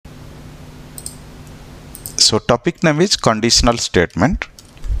So topic name is conditional statement.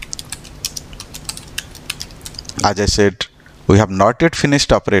 As I said, we have not yet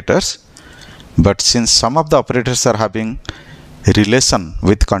finished operators, but since some of the operators are having relation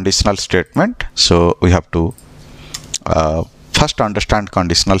with conditional statement, so we have to first understand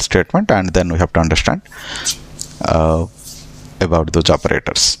conditional statement, and then we have to understand about those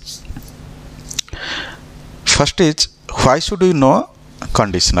operators. First is, why should we know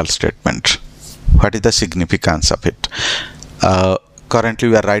conditional statement? What is the significance of it? Currently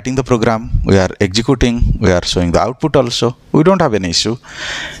we are writing the program, we are executing, we are showing the output also. We don't have any issue.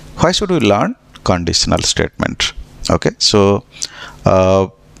 Why should we learn conditional statement? Okay, so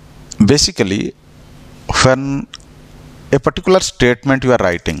basically when a particular statement you are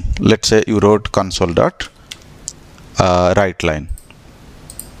writing, let's say you wrote console dot write line.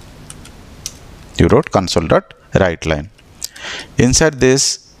 You wrote console dot write line. Inside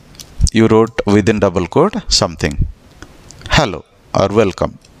this you wrote within double quote something, hello or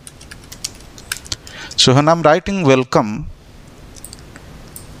welcome. So when I'm writing welcome,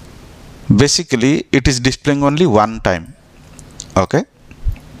 basically it is displaying only one time. Okay,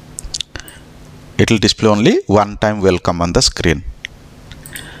 it will display only one time welcome on the screen.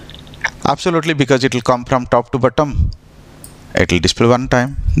 Absolutely, because it will come from top to bottom, it will display one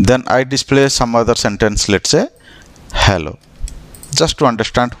time. Then I display some other sentence, let's say hello, just to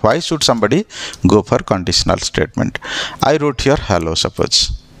understand why should somebody go for conditional statement. I wrote here hello,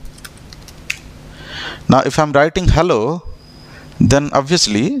 suppose. Now if I'm writing hello, then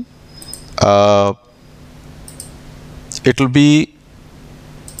obviously it will be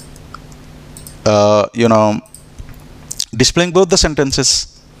displaying both the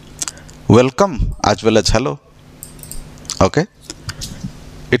sentences, welcome as well as hello. Okay,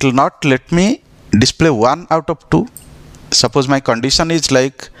 it will not let me display one out of two. Suppose my condition is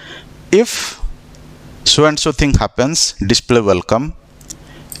like, if so and so thing happens, display welcome.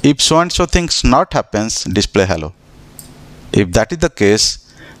 If so and so things not happens, display hello. If that is the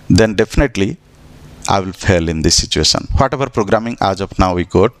case, then definitely I will fail in this situation. Whatever programming as of now we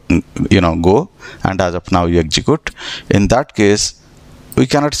go and as of now you execute, in that case we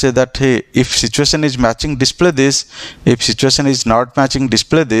cannot say that, hey, if situation is matching, display this. If situation is not matching,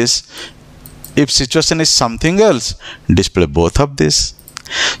 display this. If situation is something else, display both of this.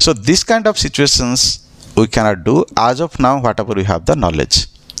 So this kind of situations we cannot do as of now, whatever we have the knowledge,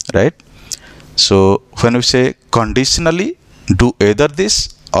 right? So when we say conditionally do either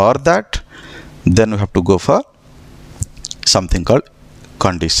this or that, then we have to go for something called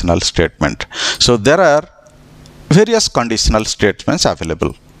conditional statement. So there are various conditional statements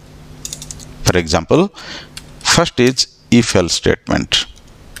available. For example, first is if-else statement.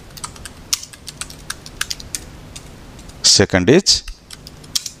 Second is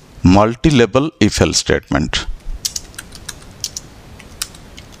multi-level if-else statement.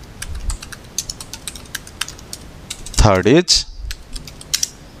 Third is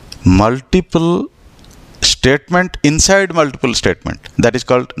multiple statement inside multiple statement. That is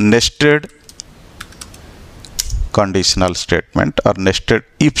called nested conditional statement or nested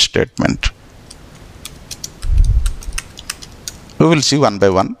if statement. We will see one by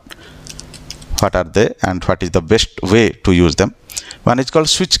one what are they and what is the best way to use them. One is called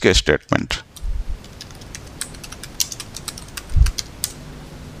switch case statement.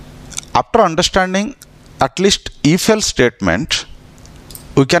 After understanding at least if-else statement,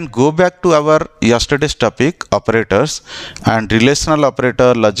 we can go back to our yesterday's topic, operators, and relational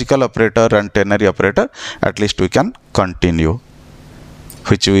operator, logical operator, and ternary operator. At least we can continue,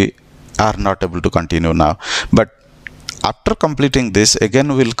 which we are not able to continue now. But after completing this, again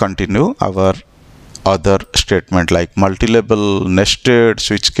we will continue our other statement like multi-level, nested,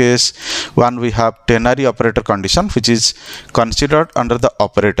 switch case. One we have ternary operator condition, which is considered under the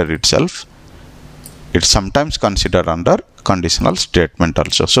operator itself. It's sometimes considered under conditional statement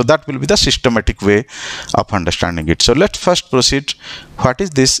also. So that will be the systematic way of understanding it. So let's first proceed. What is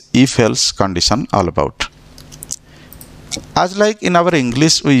this if-else condition all about? As like in our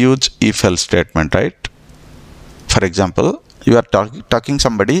English, we use if-else statement, right? For example, you are talking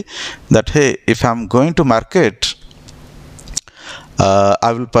somebody that, hey, if I'm going to market,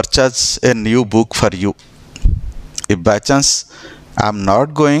 I will purchase a new book for you. If by chance I'm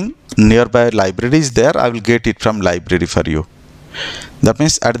not going, nearby library is there, I will get it from library for you. That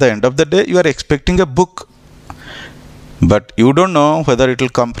means at the end of the day you are expecting a book, but you don't know whether it will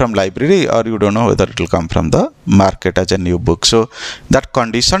come from library or you don't know whether it will come from the market as a new book. So that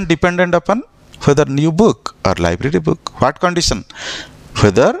condition dependent upon whether new book or library book. What condition?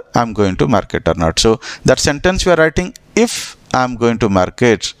 Whether I'm going to market or not. So that sentence you are writing, if I'm going to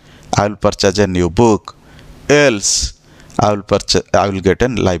market, I will purchase a new book. else I will get a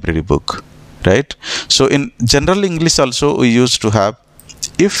library book, right? So in general English also we used to have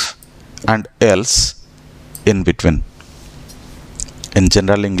if and else in between. In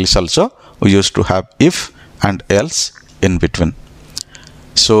general English also we used to have if and else in between.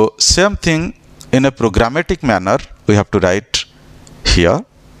 So same thing in a programmatic manner we have to write here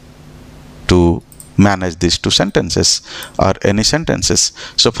to manage these two sentences or any sentences.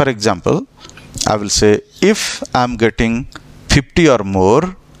 So for example, I will say if I am getting 50 or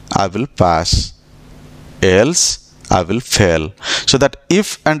more, I will pass, else I will fail. So that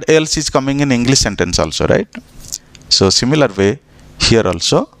if and else is coming in English sentence also, right? So similar way here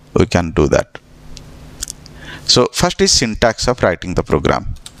also we can do that. So first is syntax of writing the program.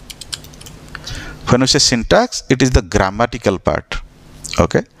 When we say syntax, it is the grammatical part.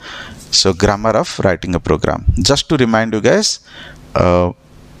 Okay, so grammar of writing a program. Just to remind you guys,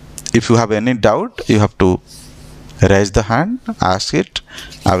 if you have any doubt, you have to raise the hand, ask it.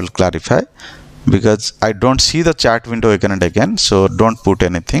 I will clarify, because I don't see the chat window again and again, so don't put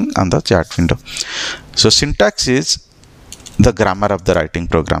anything on the chat window. So syntax is the grammar of the writing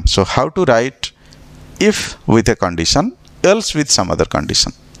program. So how to write if with a condition, else with some other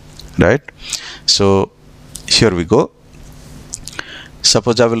condition, right? So here we go.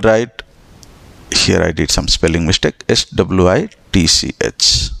 Suppose I will write, here I did some spelling mistake, SWITCH,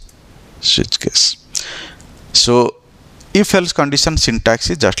 switch case. So if else condition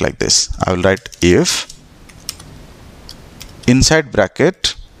syntax is just like this. I will write if, inside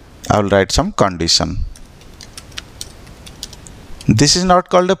bracket I will write some condition. This is not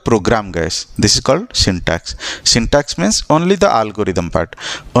called a program, guys. This is called syntax. Syntax means only the algorithm part,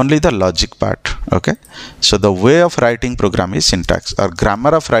 only the logic part. Okay. So the way of writing program is syntax, or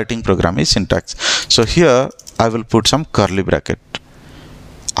grammar of writing program is syntax. So here I will put some curly bracket.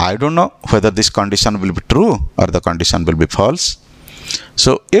 I don't know whether this condition will be true or the condition will be false.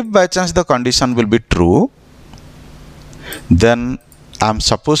 So if by chance the condition will be true, then I'm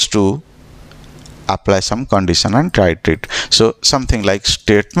supposed to apply some condition and write it. So something like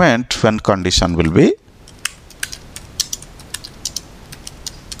statement when condition will be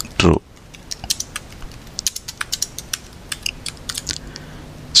true.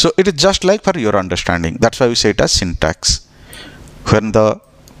 So it is just like for your understanding. That's why we say it as syntax. When the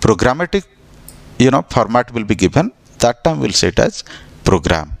programmatic format will be given, that time we'll say it as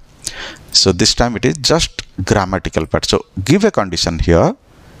program. So this time it is just grammatical part. So give a condition here,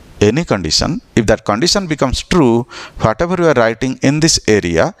 any condition. If that condition becomes true, whatever you are writing in this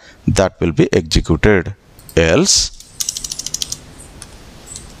area, that will be executed. Else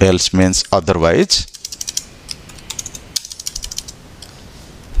means otherwise,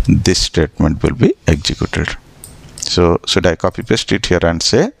 this statement will be executed. So should I copy paste it here and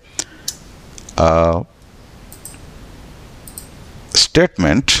say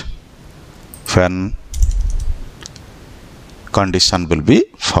statement when condition will be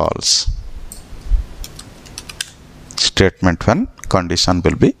false. Statement when condition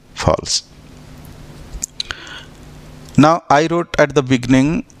will be false. Now I wrote at the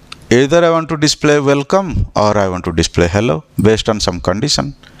beginning, either I want to display welcome or I want to display hello based on some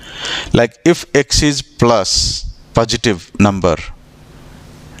condition. Like if x is plus positive number,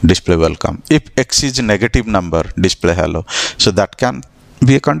 display welcome. If x is negative number, display hello. So that can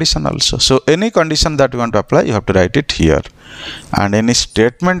be a condition also. So any condition that you want to apply, you have to write it here. And any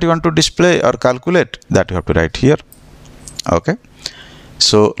statement you want to display or calculate, that you have to write here. Okay.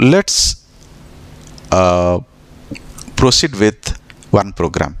 So let's proceed with one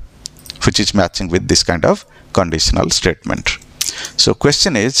program which is matching with this kind of conditional statement. So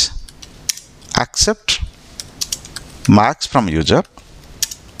question is, accept marks from user.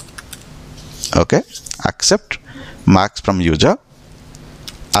 Okay, accept marks from user,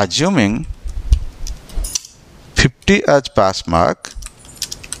 assuming 50 as pass mark,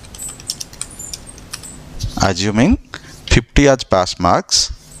 assuming 50 as pass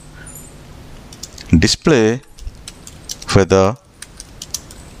marks, display whether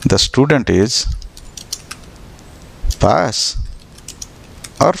the student is pass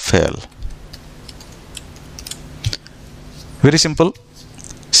or fail. Very simple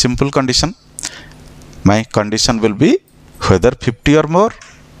condition. My condition will be whether 50 or more,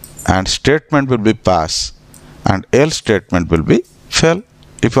 and statement will be pass, and else statement will be fail,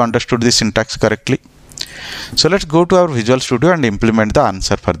 if you understood the syntax correctly. So let's go to our Visual Studio and implement the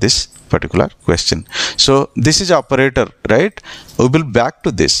answer for this particular question. So this is operator, right? We will back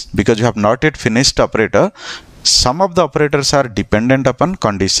to this because you have not yet finished operator. Some of the operators are dependent upon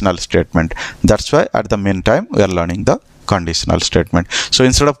conditional statement. That's why at the meantime we are learning the conditional statement. So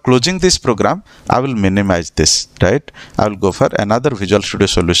instead of closing this program, I will minimize this, right? I will go for another Visual Studio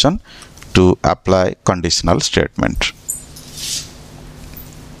solution to apply conditional statement.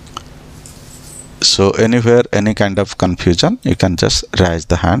 So anywhere, any kind of confusion, you can just raise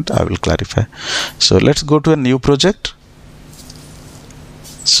the hand, I will clarify. So let's go to a new project.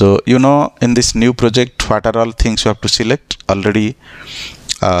 So you know, in this new project, what are all things you have to select? Already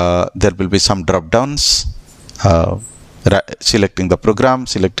there will be some drop downs, selecting the program,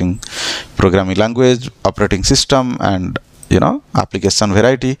 selecting programming language, operating system, and you know, application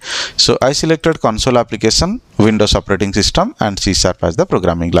variety. So I selected console application, Windows operating system, and C# as the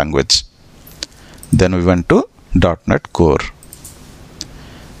programming language. Then we went to .NET Core.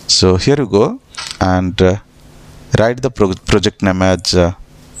 So here you go, and write the project name as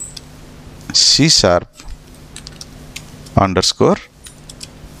C# underscore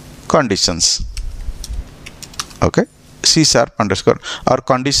conditions. Okay, C# underscore or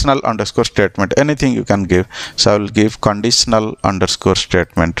conditional underscore statement, anything you can give. So I will give conditional underscore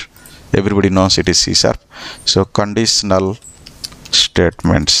statement. Everybody knows it is C#. So conditional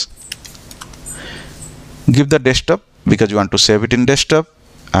statements. Give the desktop because you want to save it in desktop,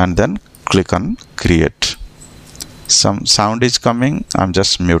 and then click on create. Some sound is coming. I'm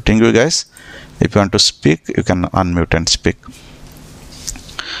just muting you guys. If you want to speak, you can unmute and speak.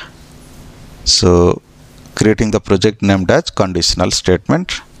 So creating the project named as conditional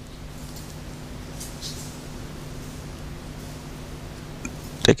statement.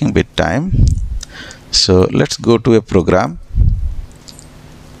 Taking bit time. So let's go to a program.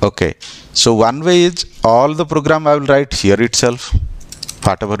 Okay, so one way is all the program I will write here itself,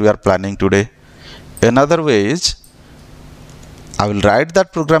 whatever we are planning today. Another way is I will write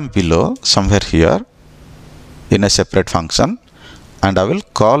that program below somewhere here in a separate function, and I will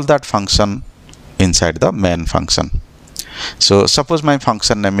call that function inside the main function. So suppose my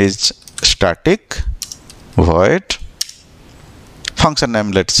function name is static void function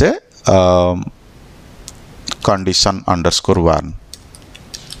name, let's say condition underscore 1.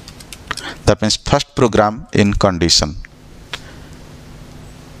 That means first program in condition.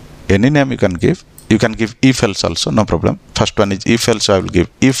 Any name you can give. You can give if else also, no problem. First one is if else, so I will give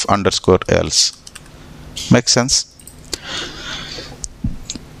if underscore else. Makes sense?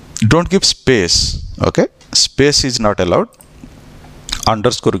 Don't give space. Okay, space is not allowed.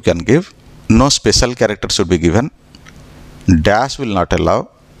 Underscore you can give. No special character should be given. Dash will not allow,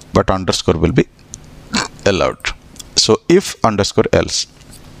 but underscore will be allowed. So if underscore else.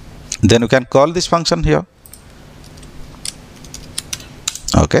 Then you can call this function here.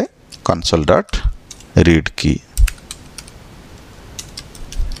 Okay, console dot read key.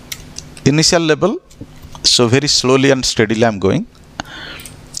 Initial level. So very slowly and steadily I'm going.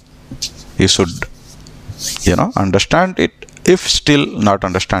 You should, you know, understand it. If still not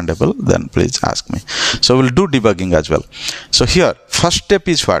understandable, then please ask me. So we'll do debugging as well. So here, first step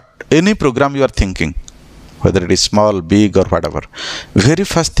is what? Any program you are thinking, whether it is small, big, or whatever. Very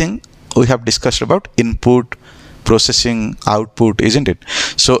first thing we have discussed about input, processing, output, isn't it?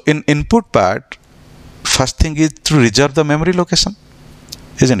 So in input part, first thing is to reserve the memory location,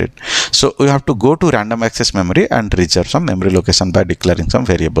 isn't it? So we have to go to random access memory and reserve some memory location by declaring some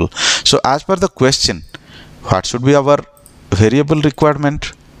variable. So as per the question, what should be our variable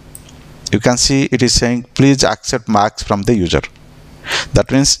requirement? You can see it is saying please accept marks from the user. That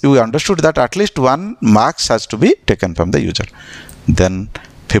means you understood that at least one marks has to be taken from the user. Then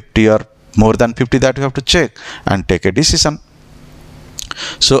 50 or more than 50, that you have to check and take a decision.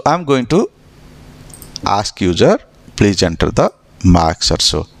 So I'm going to ask user, please enter the marks or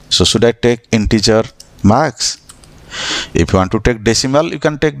so. So should I take integer marks? If you want to take decimal, you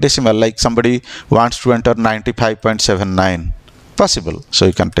can take decimal. Like somebody wants to enter 95.79, possible. So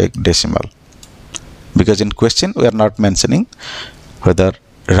you can take decimal. Because in question we are not mentioning whether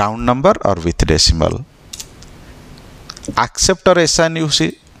round number or with decimal. Accept or assign, you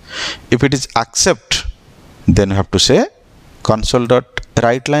see. If it is accept, then you have to say console dot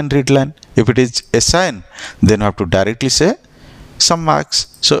write line read line. If it is assign, then you have to directly say some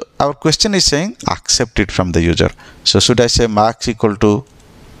marks. So our question is saying accept it from the user. So should I say marks equal to,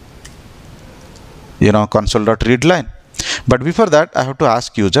 you know, console dot read line? But before that, I have to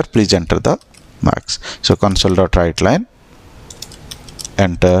ask user, please enter the marks. So console dot write line,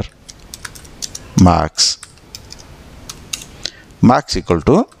 enter marks. Marks equal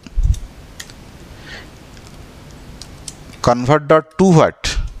to convert dot to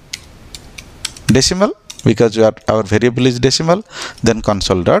what? Decimal, because our variable is decimal. Then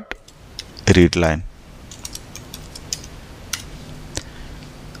console dot read line.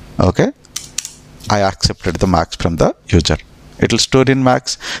 Okay, I accepted the marks from the user. It will store in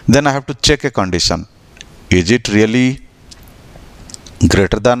marks. Then I have to check a condition. Is it really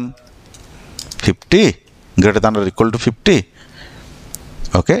greater than 50? Greater than or equal to 50?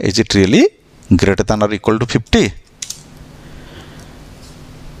 Okay, is it really greater than or equal to 50?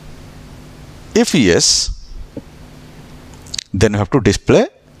 If yes, then you have to display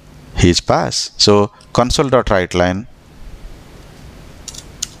his pass. So console.writeLine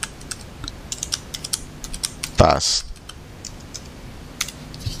pass.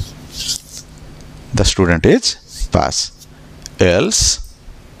 The student is pass. Else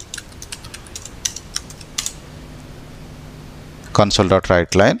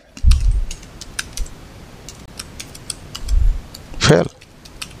console.writeLine fail.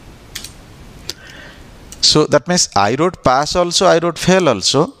 So that means I wrote pass also, I wrote fail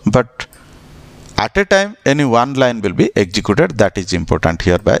also, but at a time any one line will be executed. That is important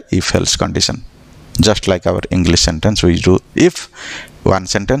here by if else condition. Just like our English sentence, we do if one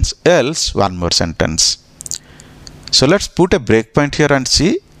sentence, else one more sentence. So let's put a breakpoint here and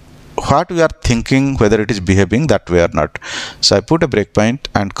see what we are thinking, whether it is behaving that way or not. So I put a breakpoint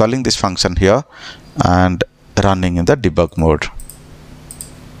and calling this function here and running in the debug mode.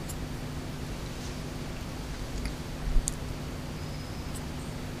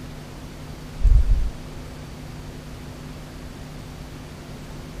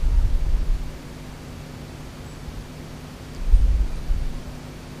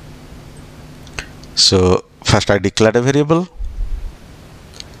 So first I declared a variable.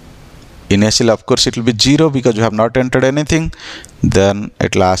 Initially, of course, it will be 0 because you have not entered anything. Then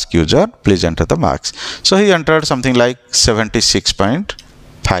it will ask user, please enter the marks. So he entered something like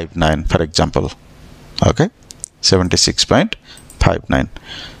 76.59, for example. Okay, 76.59.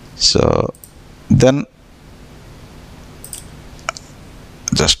 So then,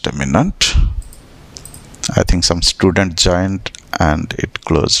 just a minute. I think some student joined and it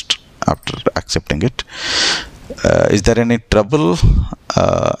closed after accepting it. Is there any trouble,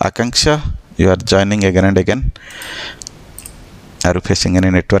 Akanksha? You are joining again and again. Are you facing any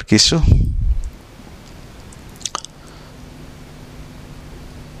network issue?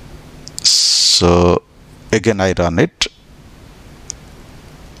 So again I run it.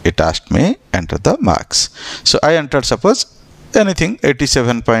 It asked me enter the marks. So I entered, suppose, anything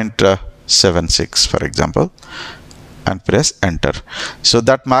 87.76 for example, and press enter. So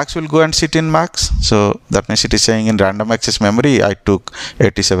that marks will go and sit in marks. So that means it is saying in random access memory I took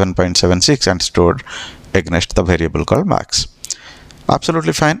 87.76 and stored against the variable called marks.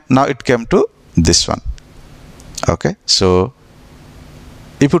 Absolutely fine. Now it came to this one. Okay, so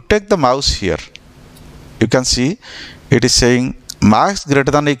if you take the mouse here, you can see it is saying marks greater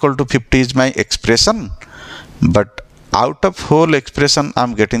than or equal to 50 is my expression, but out of whole expression I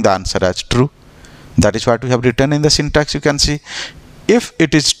am getting the answer as true. That is what we have written in the syntax. You can see if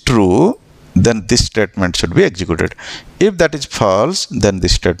it is true, then this statement should be executed. If that is false, then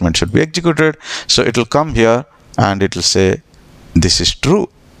this statement should be executed. So it will come here and it will say this is true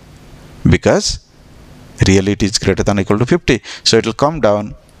because really it is greater than or equal to 50. So it will come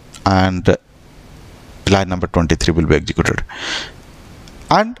down and line number 23 will be executed.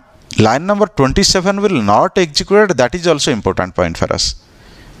 And line number 27 will not execute. That is also important point for us.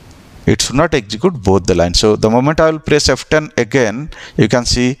 It should not execute both the lines. So the moment I will press F10 again, you can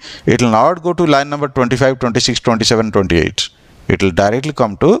see it will not go to line number 25, 26, 27, 28. It will directly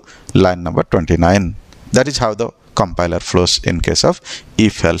come to line number 29. That is how the compiler flows in case of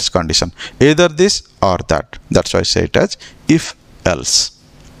if else condition. Either this or that. That's why I say it as if else.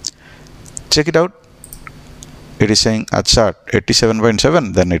 Check it out. It is saying at start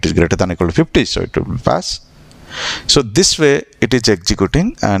 87.7, then it is greater than or equal to 50, so it will pass. So this way it is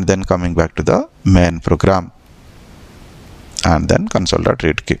executing and then coming back to the main program and then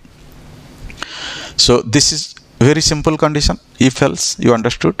console.read key. So this is very simple condition, if else. You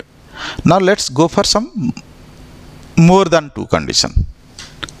understood. Now let's go for some more than two condition.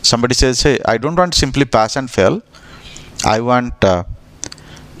 Somebody says, hey, I don't want simply pass and fail. I want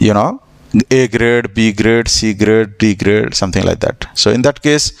A grade, B grade, C grade, D grade, something like that. So in that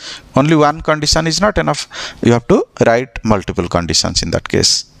case, only one condition is not enough. You have to write multiple conditions in that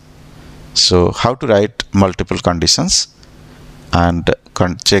case. So how to write multiple conditions and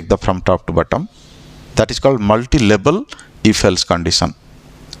check the from top to bottom. That is called multi-level if-else condition.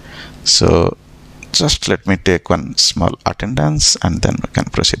 So just let me take one small attendance and then we can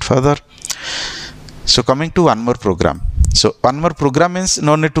proceed further. So coming to one more program. So one more program means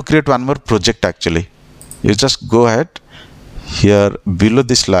no need to create one more project actually. You just go ahead here below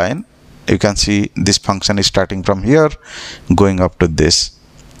this line. You can see this function is starting from here going up to this.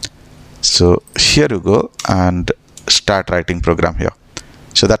 So here you go and start writing program here.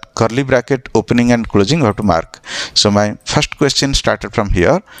 So that curly bracket opening and closing you have to mark. So my first question started from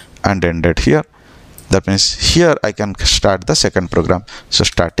here and ended here. That means here I can start the second program. So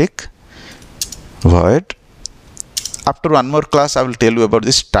static void. After one more class I will tell you about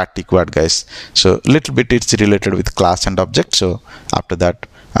this static word, guys. So little bit it's related with class and object. So after that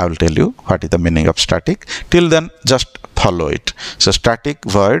I will tell you what is the meaning of static. Till then just follow it. So static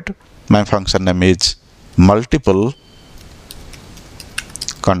void, my function name is multiple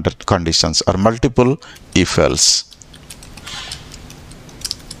conditions or multiple if else.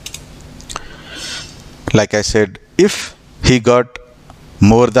 Like I said, if he got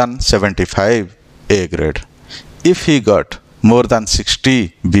more than 75, A grade. If he got more than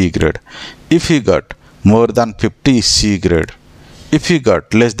 60, B grade. If he got more than 50, C grade. If he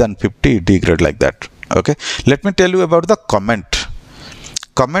got less than 50, D grade, like that. Okay. Let me tell you about the comment.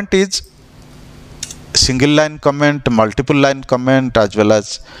 Comment is single line comment, multiple line comment, as well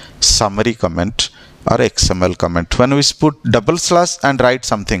as summary comment or XML comment. When we put double slash and write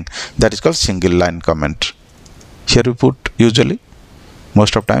something, that is called single line comment. Here we put usually,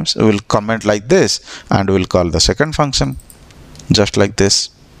 most of times we will comment like this and we will call the second function just like this.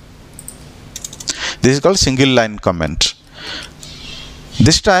 This is called single line comment.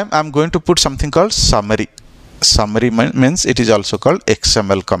 This time I am going to put something called summary. Summary means it is also called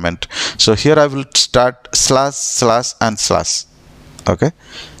XML comment. So here I will start slash, slash and slash. Okay.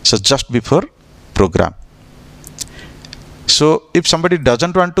 So just before program. So if somebody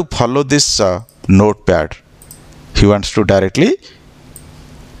doesn't want to follow this notepad, he wants to directly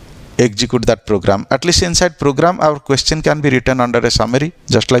execute that program. At least inside program our question can be written under a summary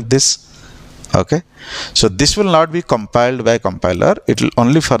just like this. Okay. So this will not be compiled by compiler. It will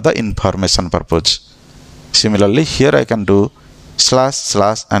only for the information purpose. Similarly here I can do slash,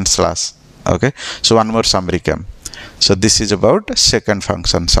 slash and slash. Okay. So one more summary came. So this is about second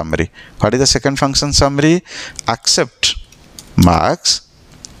function summary. What is the second function summary? Accept marks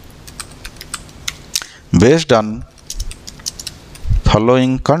based on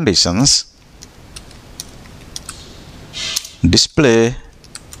following conditions, display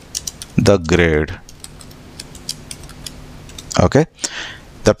the grade. Okay.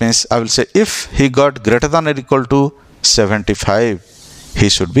 That means I will say if he got greater than or equal to 75, he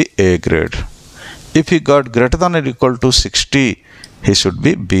should be A grade. If he got greater than or equal to 60, he should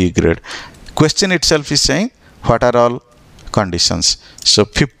be B grade. Question itself is saying what are all conditions. So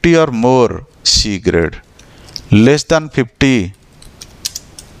 50 or more, C grade. Less than 50,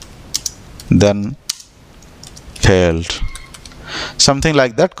 then failed. Something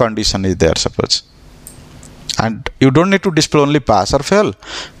like that condition is there, suppose. And you don't need to display only pass or fail.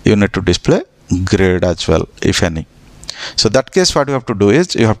 You need to display grade as well, if any. So that case what you have to do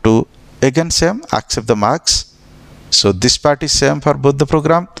is you have to again same accept the marks. So this part is same for both the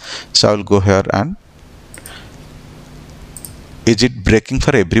program. So I will go here and is it breaking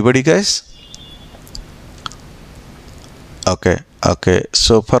for everybody, guys? Okay. Okay.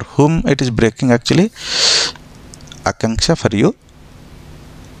 So for whom it is breaking actually? Akanksha, for you.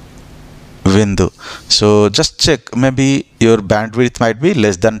 Windu. So just check, maybe your bandwidth might be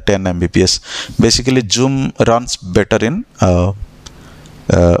less than 10 Mbps. Basically Zoom runs better in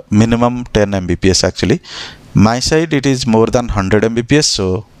minimum 10 Mbps actually. My side it is more than 100 Mbps,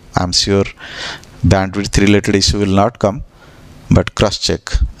 so I'm sure bandwidth related issue will not come, but cross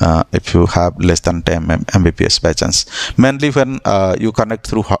check if you have less than 10 Mbps by chance. Mainly when you connect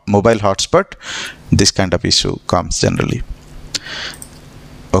through mobile hotspot, this kind of issue comes generally.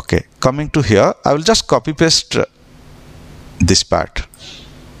 Okay, coming to here, I will just copy paste this part.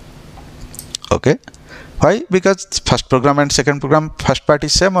 Okay, why? Because first program and second program, first part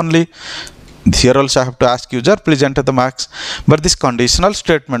is same only. Here also I have to ask user, please enter the marks, but this conditional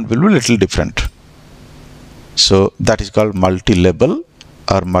statement will be little different. So that is called multi-level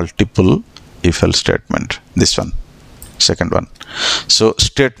or multiple if-else statement. This one, second one. So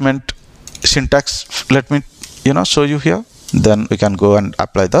statement syntax, let me show you here. Then we can go and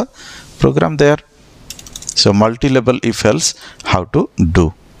apply the program there. So multi-level if-else, how to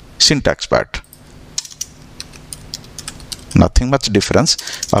do syntax part. Nothing much difference,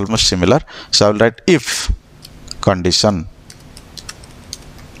 almost similar. So I will write if condition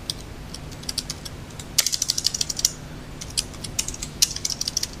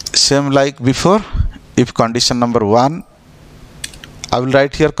same like before. If condition number 1, I will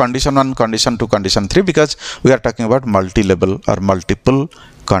write here condition 1, condition 2, condition 3 because we are talking about multi-level or multiple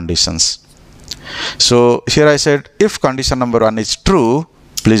conditions. So here I said if condition number 1 is true,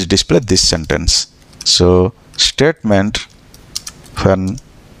 please display this sentence. So statement when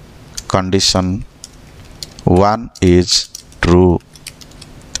condition 1 is true,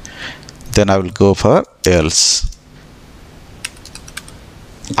 then I will go for else.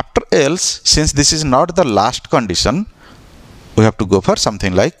 After else, since this is not the last condition, we have to go for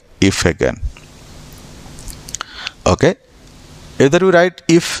something like if again. Okay, either you write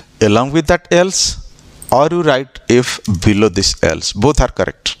if along with that else, or you write if below this else. Both are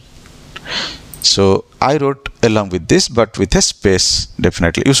correct. So I wrote along with this, but with a space.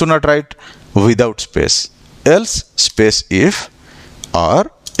 Definitely you should not write without space. Else space if,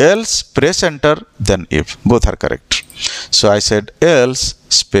 or else press enter then if. Both are correct. So I said else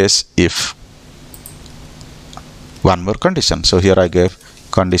space if. One more condition. So here I gave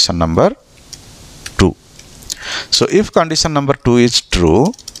condition number 2. So if condition number 2 is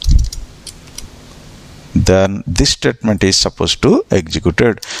true, then this statement is supposed to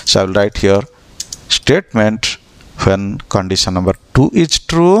executed. So I will write here statement when condition number 2 is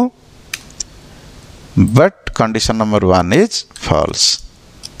true, but condition number 1 is false.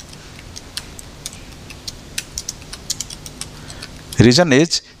 Reason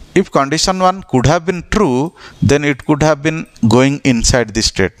is, if condition 1 could have been true, then it could have been going inside this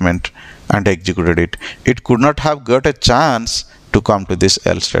statement and executed it. It could not have got a chance to come to this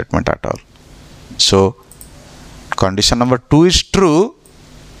else statement at all. So condition number 2 is true,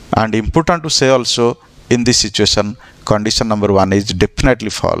 and important to say also in this situation condition number 1 is definitely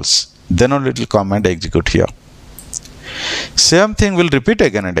false. Then only it will come and execute here. Same thing will repeat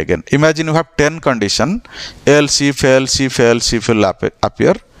again and again. Imagine you have 10 condition, else if will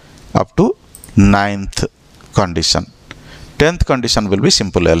appear up to 9th condition. 10th condition will be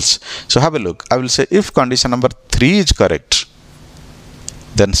simple else. So have a look. I will say if condition number 3 is correct,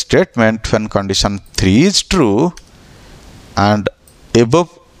 then statement when condition 3 is true and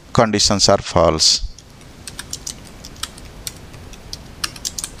above conditions are false.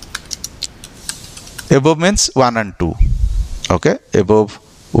 Above means 1 and 2. Okay, above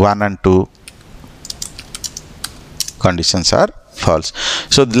 1 and 2 conditions are false.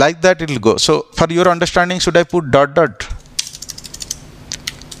 So like that it will go. So for your understanding, should I put dot dot?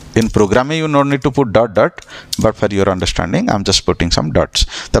 In programming you don't need to put dot dot, but for your understanding I am just putting some dots.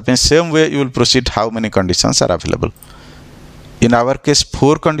 That means same way you will proceed how many conditions are available. In our case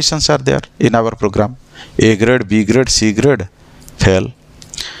 4 conditions are there in our program. A grade, B grade, C grade, fail.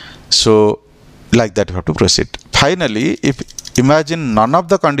 So like that you have to proceed. Finally, if imagine none of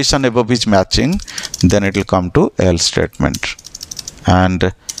the condition above is matching, then it will come to else statement.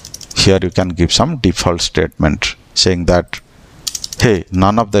 And here you can give some default statement saying that, hey,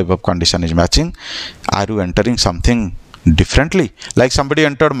 none of the above condition is matching. Are you entering something differently? Like somebody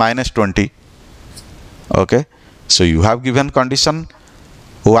entered -20. Okay, so you have given condition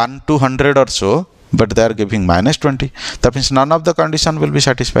 1 to 100 or so, but they are giving -20. That means none of the condition will be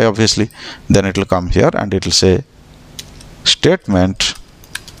satisfied, obviously. Then it will come here and it will say statement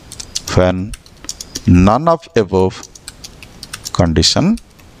when none of above condition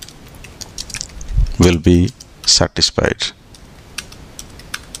will be satisfied.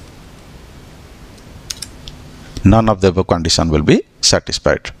 None of the above condition will be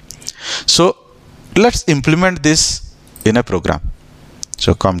satisfied. So let's implement this in a program.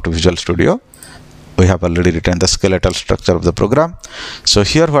 So come to Visual Studio. We have already written the skeletal structure of the program. So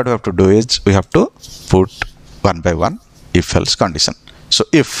here what we have to do is we have to put one by one if else condition. So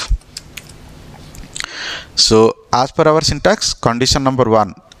if, so as per our syntax, condition number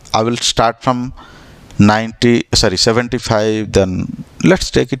 1, I will start from 75, then let's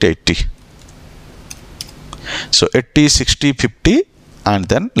take it 80. So 80, 60, 50 and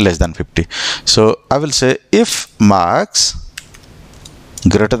then less than 50. So I will say if marks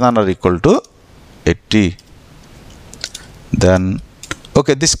greater than or equal to 80, then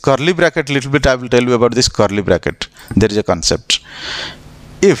okay, this curly bracket, little bit I will tell you about this curly bracket. There is a concept.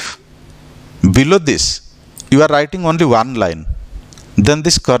 If below this you are writing only one line, then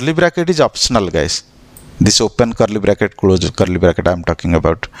this curly bracket is optional, guys. This open curly bracket, close curly bracket I am talking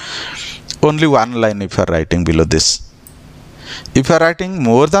about. Only one line if you are writing below this. If you are writing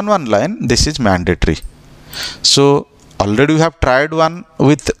more than one line, this is mandatory. So already we have tried one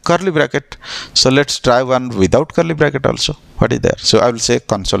with curly bracket. So let's try one without curly bracket also. What is there? So I will say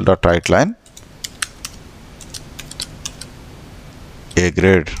console.writeLine A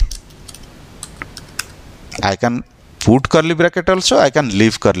grade. I can put curly bracket also, I can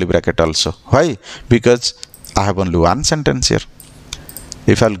leave curly bracket also. Why? Because I have only one sentence here.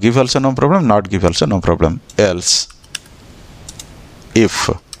 If I'll give also no problem, not give also no problem. Else, if,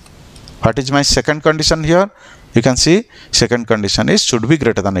 what is my second condition here? You can see second condition is should be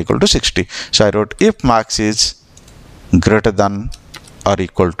greater than or equal to 60. So I wrote if marks is greater than or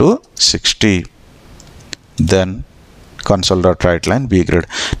equal to 60, then console.writeLine B grade.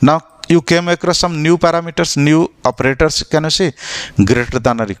 Now you came across some new parameters, new operators, can you see? Greater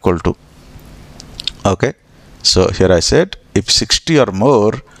than or equal to. Okay, so here I said if 60 or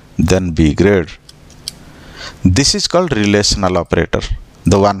more, then B grade. This is called relational operator,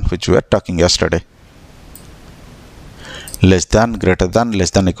 the one which we were talking yesterday. Less than, greater than, less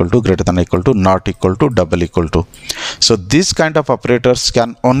than equal to, greater than equal to, not equal to, double equal to. So these kind of operators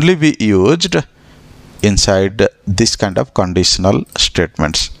can only be used inside this kind of conditional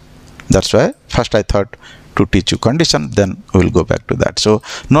statements. That's why first I thought to teach you condition, then we will go back to that. So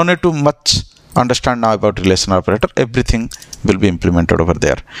no need to much understand now about relational operator. Everything will be implemented over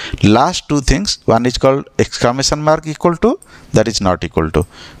there. Last two things, one is called exclamation mark equal to, that is not equal to.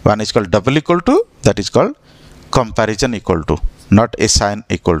 One is called double equal to, that is called comparison equal to, not assign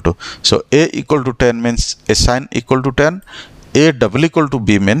equal to. So A equal to 10 means assign equal to 10. A double equal to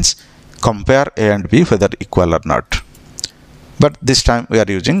B means compare A and B whether equal or not. But this time we are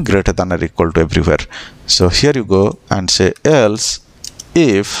using greater than or equal to everywhere. So here you go and say else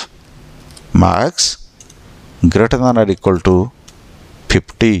if marks greater than or equal to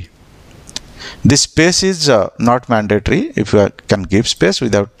 50. This space is not mandatory. If you can give space,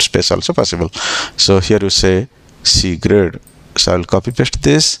 without space also possible. So here you say C grade. So I will copy paste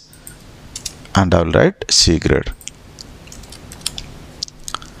this and I will write C grade.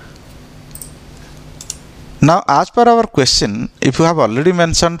 Now as per our question, if you have already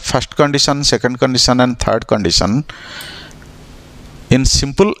mentioned first condition, second condition and third condition, in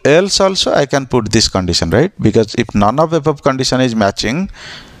simple else also I can put this condition, right? Because if none of above condition is matching,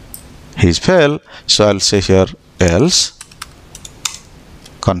 he is fail. So I'll say here else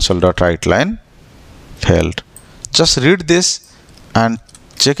console.writeLine failed. Just read this and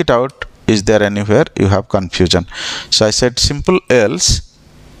check it out. Is there anywhere you have confusion? So I said simple else,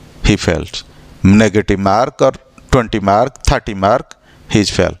 he failed. Negative mark or 20 mark, 30 mark, he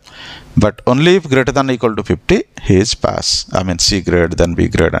is fail. But only if greater than or equal to 50, he is pass. I mean C grade, then B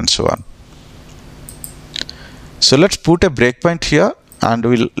grade and so on. So let's put a breakpoint here and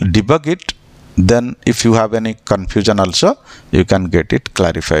we'll debug it. Then if you have any confusion also, you can get it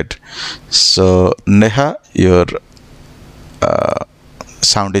clarified. So Neha, your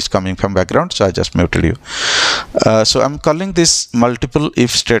sound is coming from background, so I just muted you. So I'm calling this multiple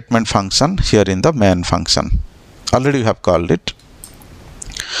if statement function here in the main function. Already you have called it.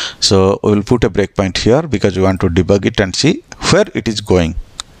 So we will put a breakpoint here because we want to debug it and see where it is going.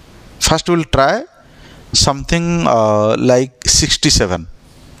 First we will try something like 67.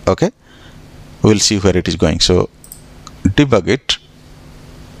 Okay, we will see where it is going. So debug it,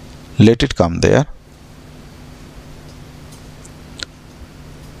 let it come there.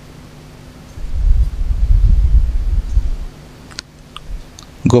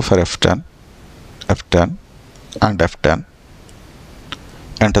 Go for F10, F10 and F10.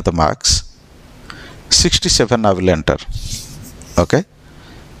 Enter the marks. 67 I will enter. Okay.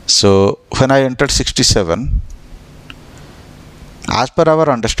 So when I entered 67, as per our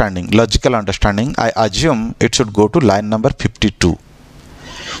understanding, logical understanding, I assume it should go to line number 52.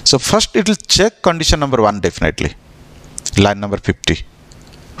 So first it will check condition number 1 definitely. Line number 50.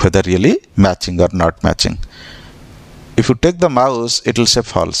 Whether really matching or not matching. If you take the mouse, it will say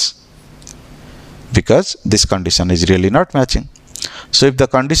false. Because this condition is really not matching. So if the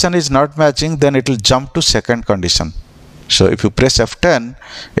condition is not matching, then it will jump to second condition. So if you press F10,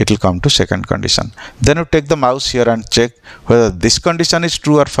 it will come to second condition. Then you take the mouse here and check whether this condition is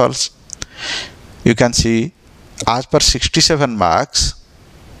true or false. You can see as per 67 marks,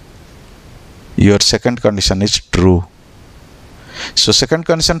 your second condition is true. So second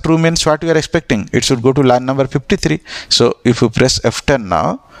condition true means what you are expecting? It should go to line number 53. So if you press F10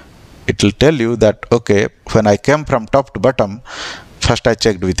 now, it will tell you that okay, when I came from top to bottom, first I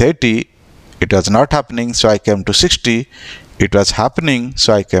checked with 80, it was not happening, so I came to 60, it was happening,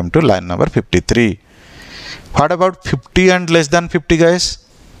 so I came to line number 53. What about 50 and less than 50, guys?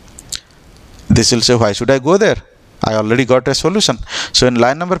 This will say, why should I go there? I already got a solution. So in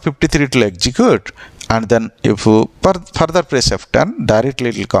line number 53 it will execute, and then if you further press F10, directly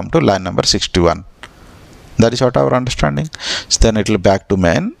it will come to line number 61. That is what our understanding. So then it will back to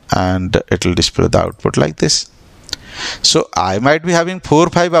main and it will display the output like this. So I might be having 4 or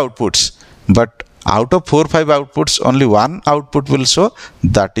 5 outputs, but out of 4 or 5 outputs, only one output will show.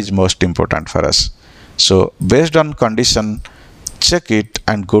 That is most important for us. So based on condition, check it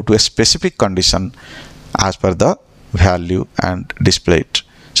and go to a specific condition as per the value and display it.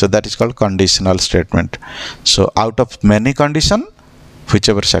 So that is called conditional statement. So out of many condition,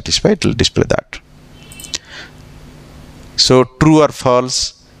 whichever satisfied, it will display that. So true or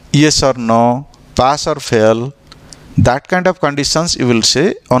false, yes or no, pass or fail, that kind of conditions you will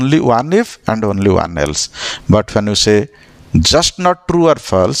say only one if and only one else. But when you say just not true or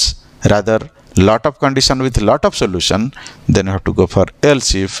false, rather lot of condition with lot of solution, then you have to go for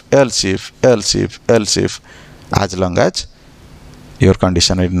else if, else if, else if, else if, as long as your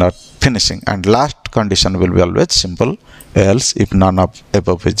condition is not finishing. And last condition will be always simple else if none of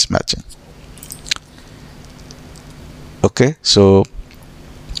above is matching. Okay, so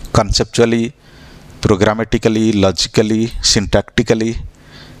conceptually, programmatically, logically, syntactically,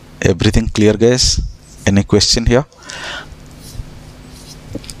 everything clear, guys? Any question here?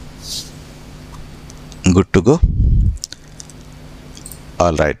 Good to go.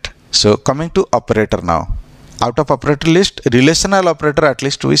 All right, so coming to operator now. Out of operator list, relational operator at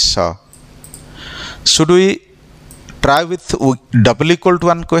least we saw. Should we try with double equal to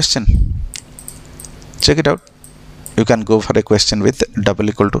one question? Check it out. You can go for a question with double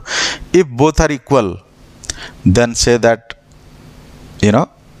equal to. If both are equal, then say that, you know,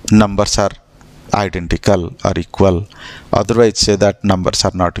 numbers are identical or equal. Otherwise say that numbers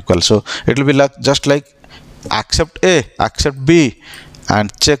are not equal. So it will be like just like accept A, accept B,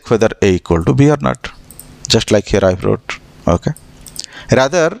 and check whether A equal to B or not. Just like here I wrote. Okay.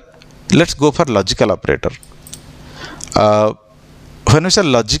 Rather, let's go for logical operator. When we say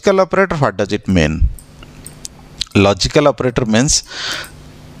logical operator, what does it mean? Logical operator means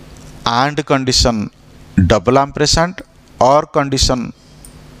AND condition double ampersand or condition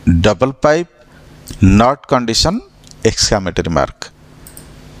double pipe, not condition exclamatory mark.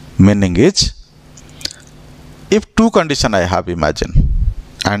 Meaning is, if two condition I have, imagine,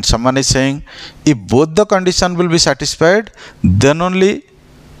 and someone is saying if both the condition will be satisfied, then only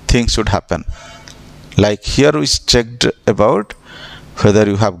things should happen. Like here we checked about whether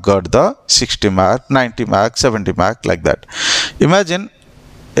you have got the 60 mark, 90 mark, 70 mark, like that. Imagine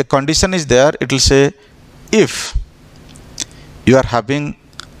a condition is there, it will say if you are having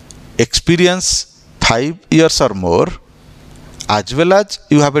experience 5 years or more, as well as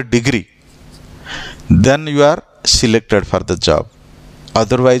you have a degree, then you are selected for the job.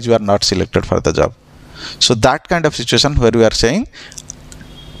 Otherwise you are not selected for the job. So that kind of situation where we are saying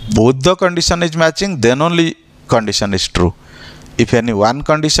both the condition is matching, then only condition is true. If any one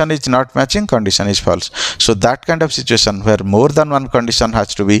condition is not matching, condition is false. So that kind of situation where more than one condition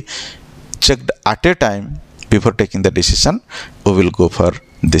has to be checked at a time before taking the decision, we will go for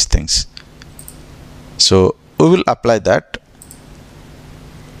these things. So we will apply that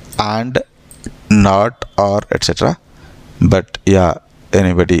and not or etc. But yeah,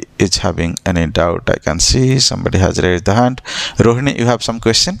 anybody is having any doubt? I can see somebody has raised the hand. Rohini, you have some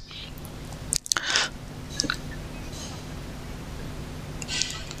question?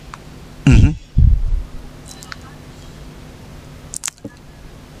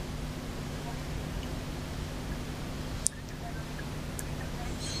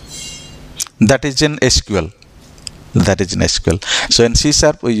 That is in SQL. That is in SQL. So in C#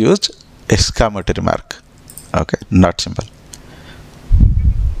 we use exclamatory mark. Okay, not symbol.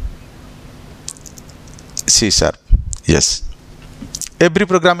 C#, yes. Every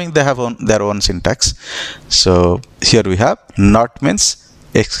programming they have their own syntax. So here we have not means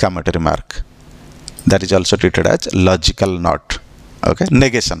exclamatory mark. That is also treated as logical not. Okay,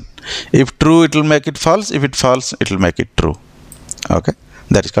 negation. If true, it will make it false. If it false, it will make it true. Okay.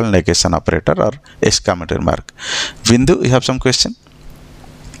 That is called negation operator or exclamatory mark. Bindu, you have some question?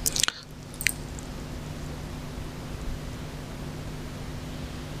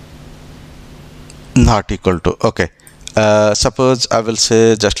 Not equal to. Okay. Suppose I will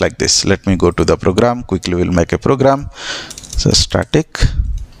say just like this. Let me go to the program. Quickly we'll make a program. So static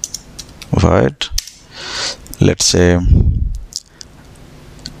void. Let's say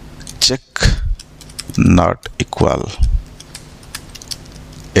check not equal.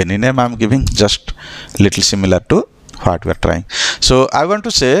 Any name I am giving, just little similar to what we are trying. So I want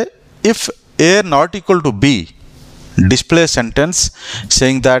to say if A not equal to B, display a sentence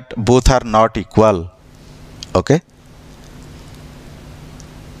saying that both are not equal. Okay.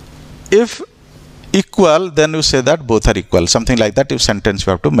 If equal, then you say that both are equal. Something like that. If sentence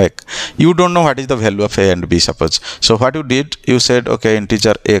you have to make. You don't know what is the value of A and B, suppose. So what you did, you said okay,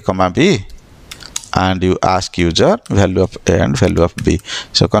 integer A comma B, and you ask user value of A and value of B.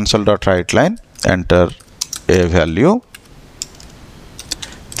 So console.writeLine, enter A value,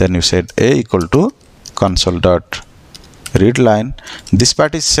 then you said A equal to console.readLine. This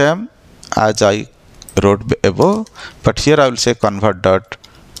part is same as I wrote above, but here I will say convert dot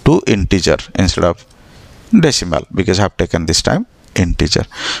to integer instead of decimal, because I have taken this time integer.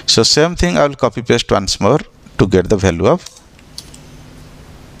 So same thing I will copy paste once more to get the value of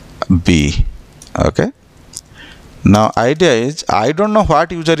B. Okay. Now idea is, I don't know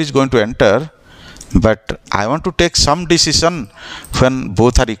what user is going to enter, but I want to take some decision when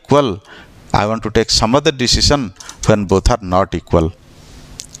both are equal. I want to take some other decision when both are not equal.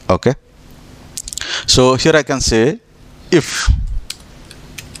 Okay. So here I can say if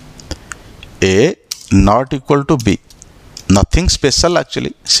A not equal to B, nothing special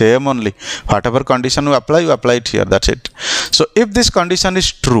actually, same only, whatever condition you apply it here, that's it. So if this condition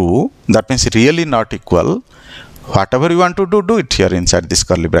is true, that means really not equal, whatever you want to do it here inside this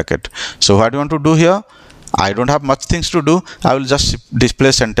curly bracket. So what you want to do here, I don't have much things to do, I will just display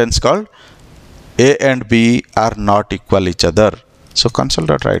a sentence called A and B are not equal each other. So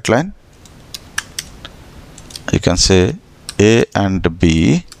console.writeLine, you can say A and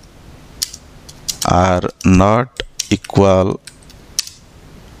B are not equal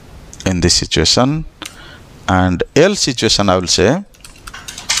in this situation, and else situation I will say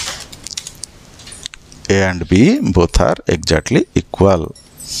A and B both are exactly equal.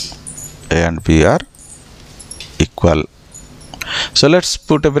 A and B are equal. So let's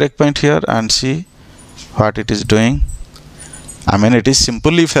put a breakpoint here and see what it is doing. I mean, it is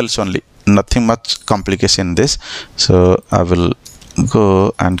simple if else only, nothing much complication in this. So I will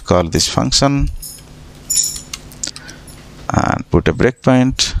go and call this function and put a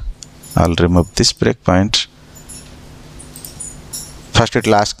breakpoint. I'll remove this breakpoint. First it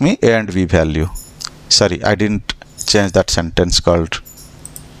will ask me A and B value. Sorry, I didn't change that sentence called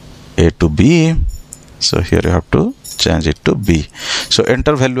A to B. So here you have to change it to B. So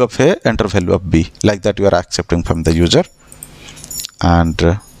enter value of A, enter value of B. Like that you are accepting from the user.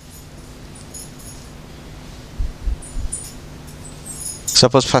 And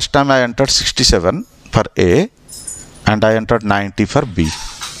suppose first time I entered 67 for A and I entered 90 for B.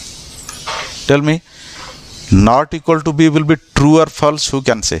 Tell me, not equal to B will be true or false? Who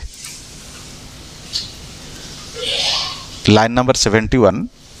can say? Line number 71.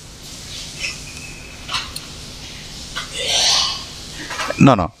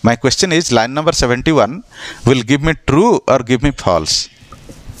 No. My question is, line number 71 will give me true or give me false?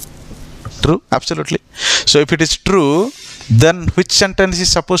 True, absolutely. So if it is true, then which sentence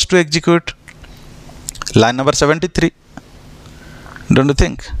is supposed to execute? Line number 73. Don't you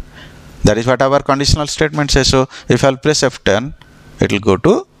think? That is what our conditional statement says. So if I'll press F10, it will go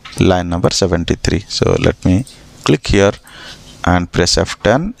to line number 73. So let me click here and press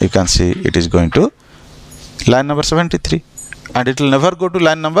F10. You can see it is going to line number 73. And it will never go to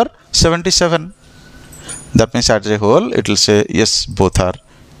line number 77. That means as a whole, it will say, yes, both are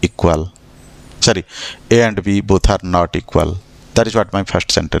equal. Sorry, A and B both are not equal. That is what my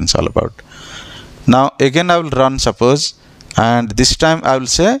first sentence all about. Now again I will run, suppose, and this time I will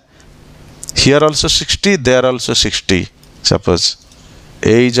say, here also 60, there also 60. Suppose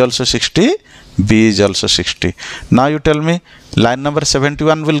A is also 60, B is also 60. Now you tell me, line number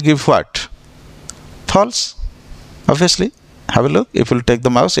 71 will give what? False. Obviously. Have a look. If you take the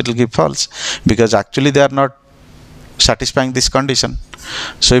mouse, it will give false, because actually they are not satisfying this condition.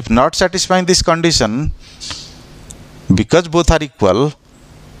 So if not satisfying this condition, because both are equal,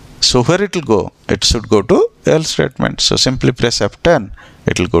 so where it will go? It should go to else statement. So simply press F10,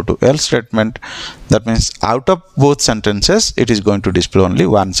 it will go to else statement. That means out of both sentences, it is going to display only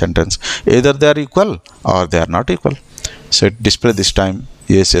one sentence. Either they are equal or they are not equal. So it display this time,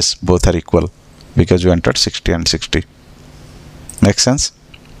 yes, both are equal, because you entered 60 and 60. Makes sense?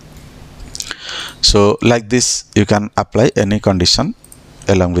 So like this, you can apply any condition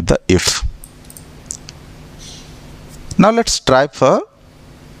along with the if. Now let's try for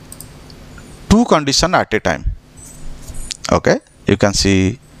two conditions at a time. Okay, you can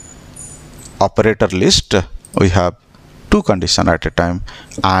see operator list, we have two conditions at a time,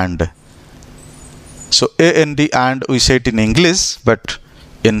 and so and we say it in English, but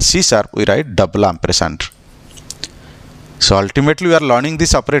in C# we write double ampersand. So ultimately we are learning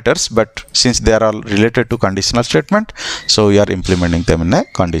these operators, but since they are all related to conditional statement, so we are implementing them in a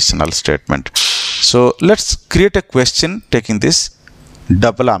conditional statement. So let's create a question taking this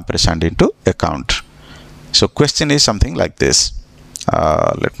double ampersand into account. So question is something like this.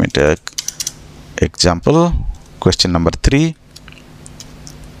 Let me take example, question number 3.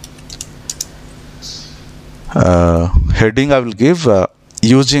 Heading I will give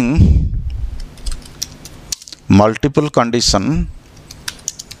using multiple condition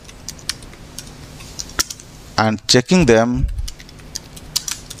and checking them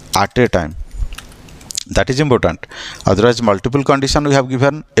at a time. That is important. Otherwise, multiple condition we have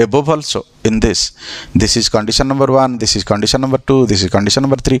given above also in this. This is condition number 1, this is condition number 2, this is condition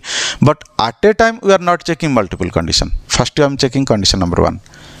number 3. But at a time, we are not checking multiple condition. First, I am checking condition number 1.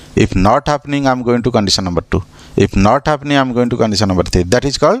 If not happening, I am going to condition number 2. If not happening, I am going to condition number 3. That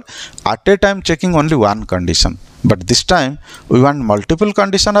is called at a time checking only one condition. But this time, we want multiple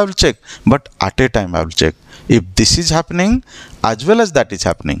condition, I will check. But at a time, I will check. If this is happening, as well as that is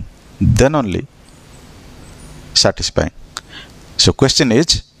happening, then only satisfying. So question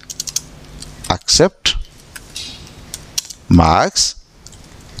is, accept marks.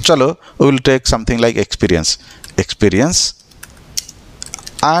 Chalo, we will take something like experience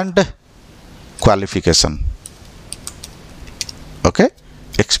and qualification. Okay,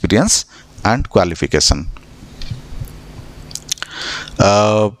 experience and qualification.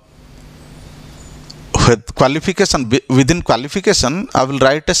 With qualification, within qualification, I will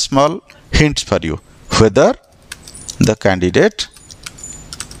write a small hint for you, whether the candidate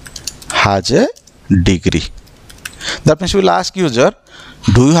has a degree. That means we will ask user,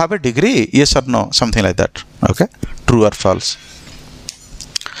 do you have a degree? Yes or no, something like that. Okay, true or false.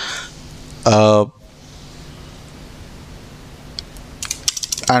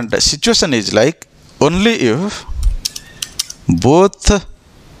 And the situation is like, only if both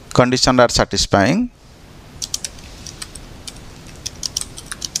conditions are satisfying,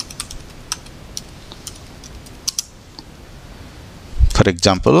 for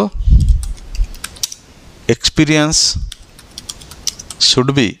example, experience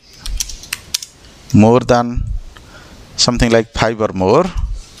should be more than something like 5 or more,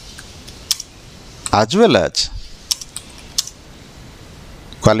 as well as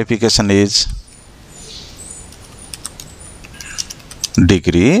qualification is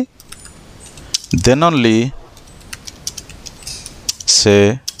degree, then only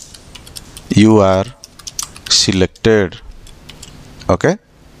say you are selected. Okay,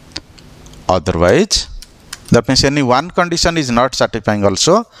 otherwise, that means any one condition is not satisfying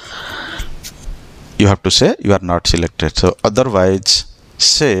also, you have to say you are not selected. So otherwise,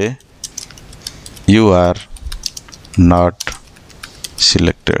 say you are not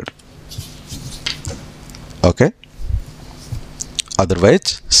selected. Okay,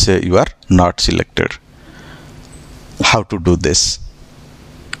 otherwise say you are not selected. How to do this?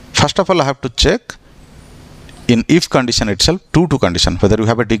 First of all, I have to check in if condition itself, two condition, whether you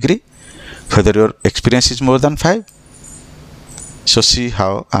have a degree, whether your experience is more than 5. So see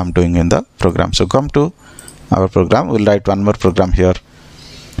how I am doing in the program. So come to our program, we will write one more program here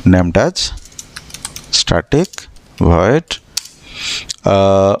named as static void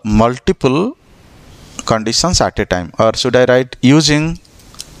multiple conditions at a time, or should I write using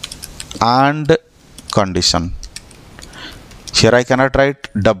and condition. Here I cannot write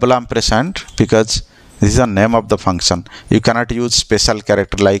double ampersand because this is the name of the function. You cannot use special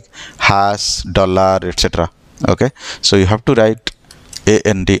character like hash, dollar, etc. Okay, so you have to write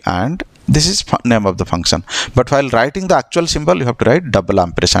and this is name of the function. But while writing the actual symbol, you have to write double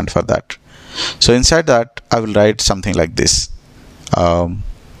ampersand for that. So inside that, I will write something like this.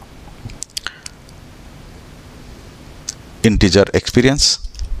 Integer experience.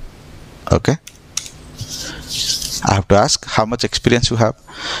 Okay, I have to ask how much experience you have.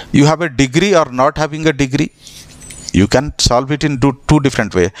 You have a degree or not having a degree. You can solve it in two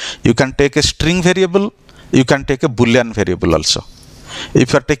different ways. You can take a string variable, you can take a boolean variable also.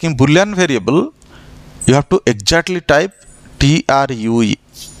 If you are taking boolean variable, you have to exactly type true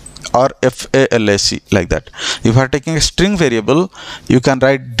or FALAC like that. If you are taking a string variable, you can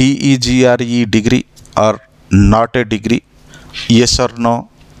write DEGRE degree or not a degree, yes or no,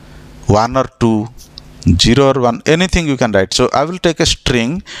 1 or 2, 0 or 1, anything you can write. So I will take a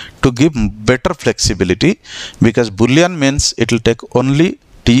string to give better flexibility, because boolean means it will take only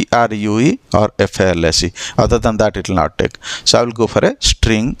TRUE or FALAC. Other than that, it will not take. So I will go for a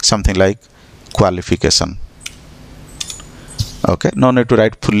string, something like qualification. Okay, no need to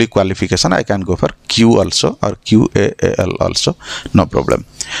write fully qualification. I can go for Q also or QAAL also, no problem.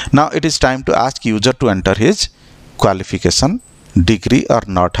 Now it is time to ask user to enter his qualification, degree or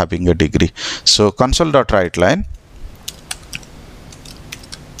not having a degree. So console.writeLine,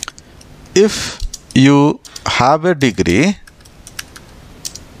 if you have a degree,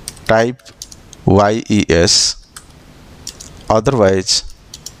 type YES, otherwise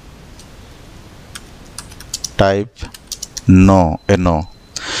type no,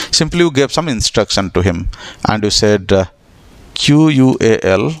 Simply you gave some instruction to him and you said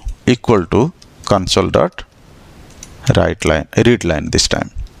QUAL equal to console.writeLine this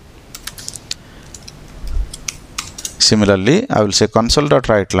time. Similarly, I will say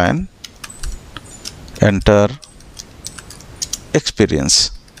console.writeLine enter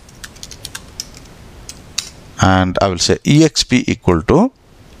experience, and I will say exp equal to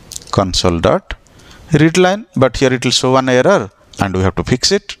console dot read line, but here it will show an error and we have to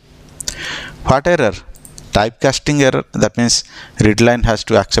fix it. What error? Typecasting error. That means read line has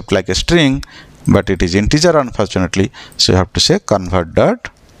to accept like a string, but it is integer unfortunately, so you have to say convert dot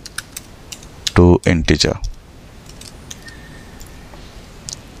to integer.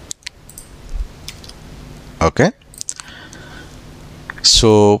 Okay,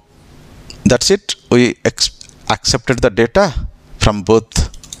 so that's it. We accepted the data from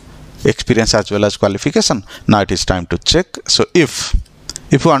both experience as well as qualification. Now it is time to check. So if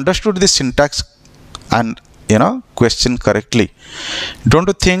you understood this syntax and question correctly, don't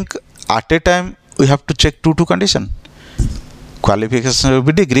you think at a time we have to check two condition? Qualification will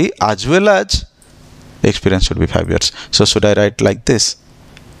be degree as well as experience should be 5 years. So should I write like this?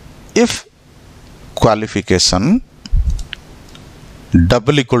 If qualification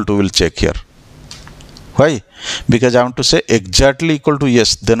double equal to, will check here. Why? Because I want to say exactly equal to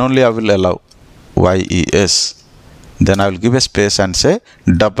yes, then only I will allow yes. Then I will give a space and say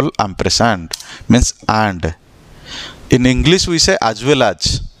double ampersand, means and. In English we say as well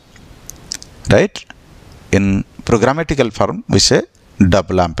as, right? In programmatical form we say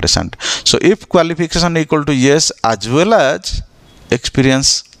double ampersand. So if qualification equal to yes as well as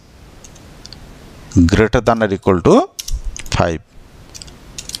experience greater than or equal to 5.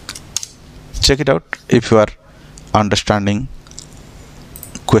 Check it out if you are understanding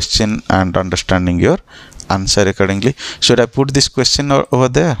question and understanding your answer accordingly. Should I put this question over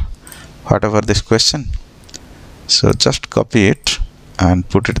there, whatever this question? So just copy it and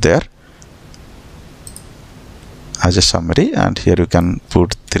put it there as a summary, and here you can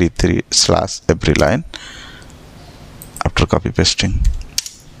put 3 slash every line after copy pasting.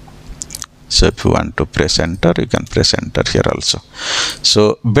 So if you want to press enter, you can press enter here also.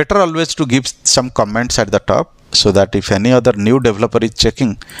 So better always to give some comments at the top, so that if any other new developer is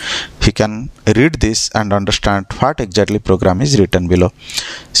checking, he can read this and understand what exactly program is written below.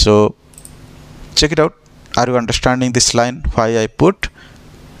 So check it out. Are you understanding this line? Why I put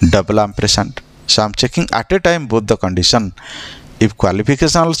double ampersand? So I'm checking at a time both the condition. If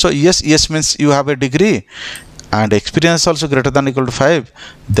qualification also yes means you have a degree, and experience also greater than or equal to 5,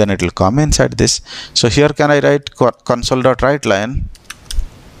 then it will come inside this. So here can I write console.write line,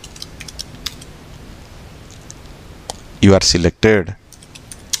 you are selected.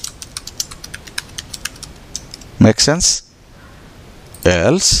 Make sense?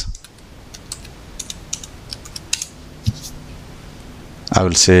 Else I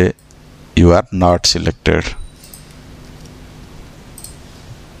will say you are not selected.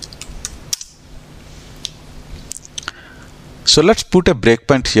 So let's put a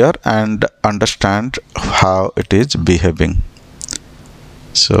breakpoint here and understand how it is behaving.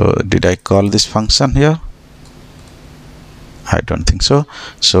 So did I call this function here? I don't think so.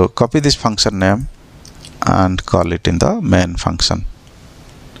 So copy this function name and call it in the main function.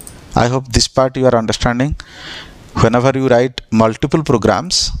 I hope this part you are understanding. Whenever you write multiple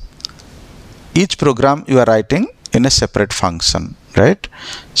programs, each program you are writing in a separate function, right?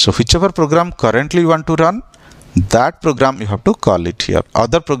 So whichever program currently you want to run, that program you have to call it here.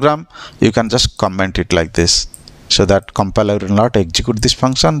 Other program you can just comment it like this, so that compiler will not execute this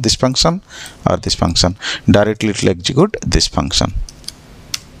function, or this function. Directly it will execute this function.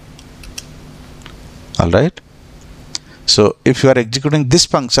 Alright. So if you are executing this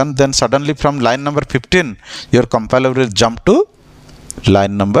function, then suddenly from line number 15 your compiler will jump to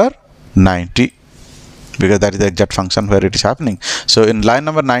line number 90, because that is the exact function where it is happening. So in line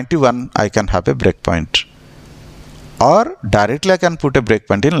number 91 I can have a breakpoint, or directly I can put a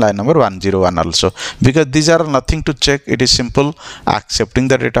breakpoint in line number 101 also, because these are nothing to check. It is simple accepting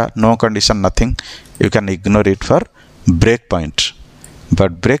the data, no condition, nothing. You can ignore it for breakpoint,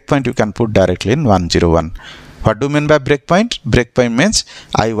 but breakpoint you can put directly in 101. What do you mean by breakpoint? Breakpoint means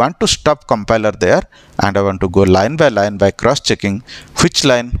I want to stop compiler there and I want to go line by cross checking which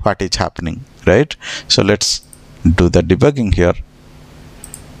line what is happening, right? So let's do the debugging here.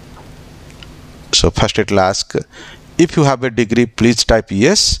 So first it will ask, if you have a degree, please type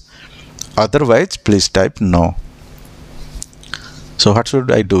yes, otherwise please type no. So what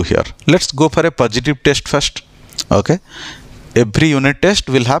should I do here? Let's go for a positive test first. Okay, every unit test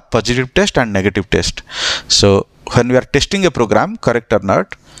will have positive test and negative test. So when we are testing a program, correct or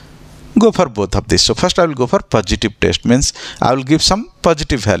not, go for both of these. So first I will go for positive test, means I will give some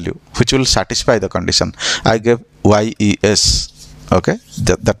positive value which will satisfy the condition. I gave yes. Okay,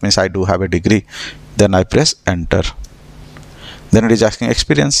 that means I do have a degree. Then I press enter. Then it is asking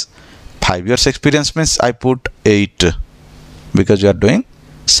experience 5 years experience means I put 8 because you are doing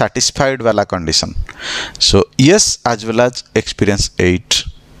satisfied wala condition. So yes as well as experience 8.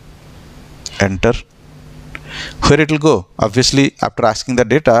 Enter. Where it will go? Obviously after asking the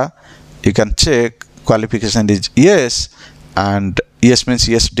data you can check qualification is yes, and yes means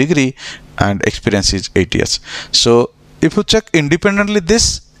yes degree, and experience is 8 years. So if you check independently this,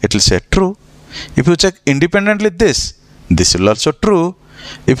 it will say true. If you check independently this will also true.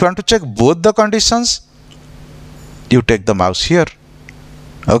 If you want to check both the conditions, you take the mouse here.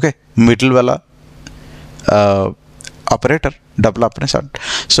 Okay, middle wala operator, double operation.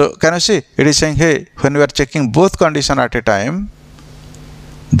 So can you see it is saying, hey, when we are checking both condition at a time,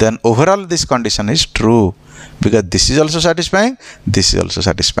 then overall this condition is true because this is also satisfying, this is also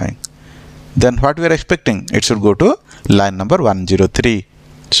satisfying. Then what we are expecting, it should go to line number 103.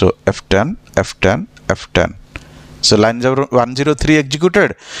 So F10, F10, F10. So line number 103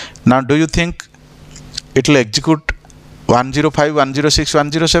 executed. Now do you think it will execute 105, 106,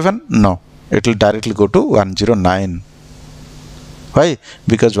 107? No, it will directly go to 109. Why?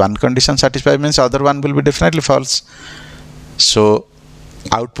 Because one condition satisfied means other one will be definitely false. So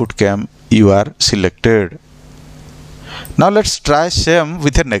output came, you are selected. Now let's try same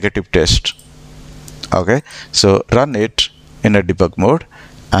with a negative test. Okay, so run it in a debug mode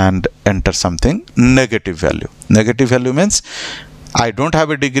and enter something negative value. Negative value means I don't have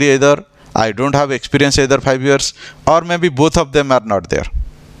a degree either, I don't have experience either 5 years, or maybe both of them are not there.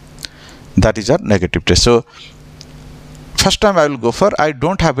 That is our negative test. So first time I will go for I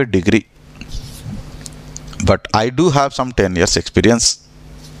don't have a degree, but I do have some 10 years experience.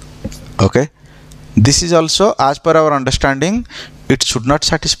 Okay, this is also as per our understanding it should not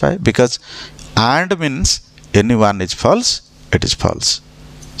satisfy because and means any one is false, it is false.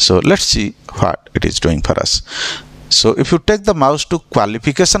 So let's see what it is doing for us. So if you take the mouse to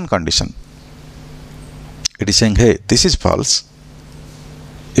qualification condition, it is saying, hey, this is false.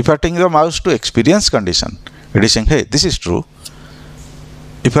 If you are taking the mouse to experience condition, it is saying, hey, this is true.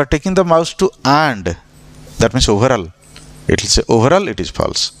 If you are taking the mouse to and, that means overall, it will say overall it is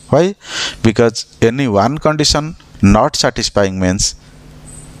false. Why? Because any one condition not satisfying means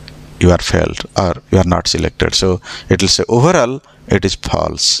you are failed or you are not selected. So it will say overall it is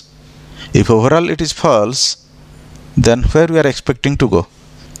false. If overall it is false, then where we are expecting to go?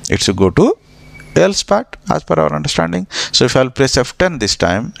 It should go to else part as per our understanding. So if I will press F10 this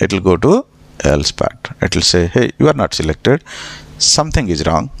time, it will go to else part. It will say, hey, you are not selected. Something is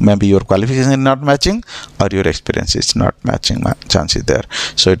wrong. Maybe your qualification is not matching or your experience is not matching. Chance is there.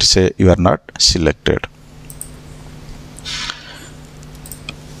 So it will say you are not selected.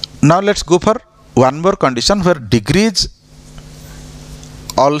 Now let's go for one more condition where degree is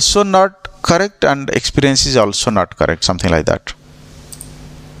also not correct and experience is also not correct, something like that.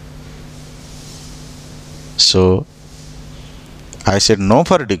 So I said no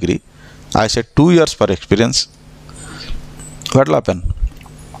for degree, I said 2 years for experience. What will happen?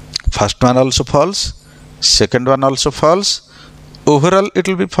 First one also false, second one also false, overall it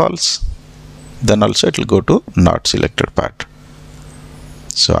will be false. Then also it will go to not selected part.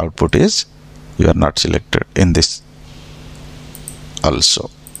 So output is you are not selected in this also.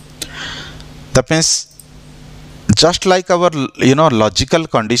 That means just like our logical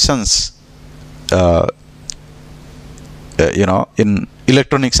conditions in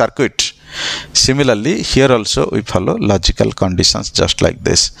electronic circuit, similarly here also we follow logical conditions just like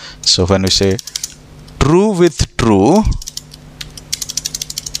this. So when we say true with true,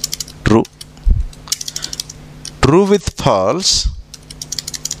 true, true with false,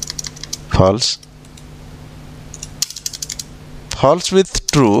 false, false with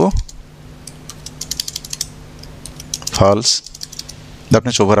true, false, that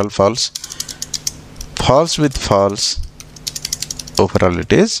means overall false, false with false, overall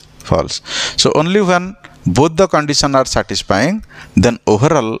it is false. So only when both the conditions are satisfying, then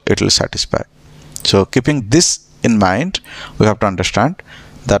overall it will satisfy. So keeping this in mind, we have to understand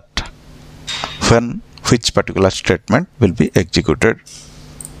that when which particular statement will be executed.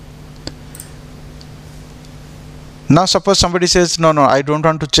 Now suppose somebody says, no, I don't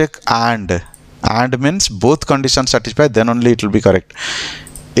want to check and. And means both conditions satisfy, then only it will be correct.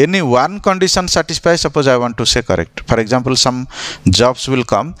 Any one condition satisfy, suppose I want to say correct. For example, some jobs will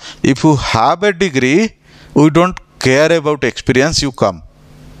come. If you have a degree, we don't care about experience, you come.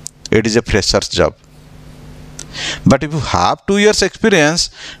 It is a fresher's job. But if you have 2 years experience,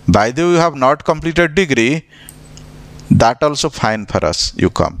 by the way you have not completed degree, that also fine for us, you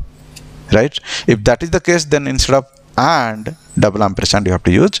come. Right? If that is the case, then instead of and double ampersand, you have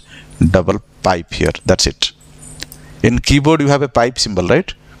to use double pipe here. That's it. In keyboard you have a pipe symbol,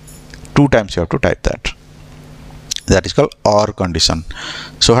 right? 2 times you have to type that. That is called OR condition.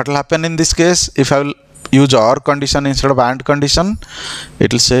 So what will happen in this case? If I will use OR condition instead of AND condition,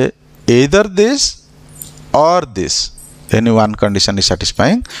 it will say either this or this. Any one condition is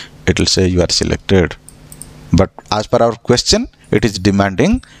satisfying, it will say you are selected. But as per our question, it is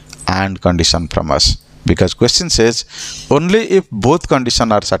demanding AND condition from us, because question says only if both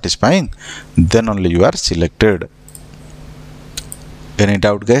conditions are satisfying, then only you are selected. Any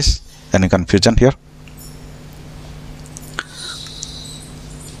doubt, guys? Any confusion here?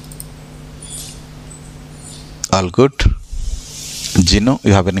 All good? Gino,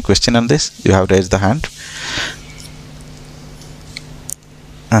 you have any question on this? You have raised the hand.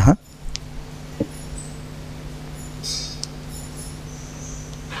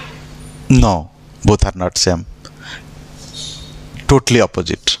 No, both are not same. Totally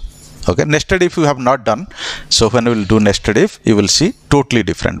opposite. Okay, nested if you have not done. So when we will do nested if, you will see totally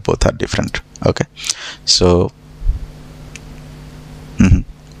different. Both are different. Okay, so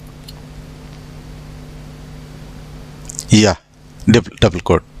yeah, double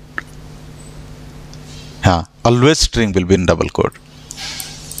quote. Always string will be in double quote.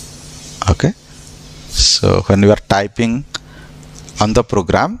 Okay, so when you are typing on the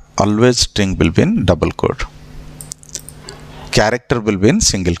program, always string will be in double quote. Character will be in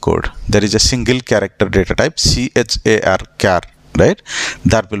single quote. There is a single character data type, char, right?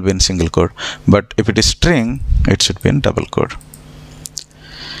 That will be in single quote. But if it is string, it should be in double quote.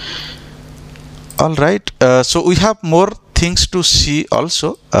 All right. So we have more things to see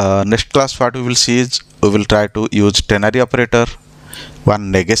also. Next class, what we will see is we will try to use ternary operator.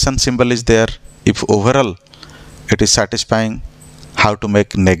 One negation symbol is there. If overall it is satisfying, how to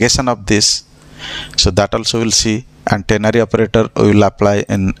make negation of this. So that also we'll see. And ternary operator we will apply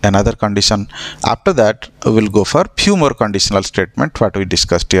in another condition. After that, we will go for few more conditional statement what we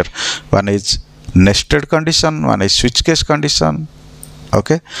discussed here. One is nested condition, one is switch case condition.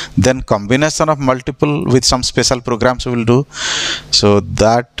 Okay, then combination of multiple with some special programs we will do. So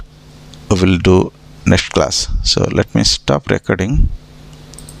that we will do next class. So let me stop recording.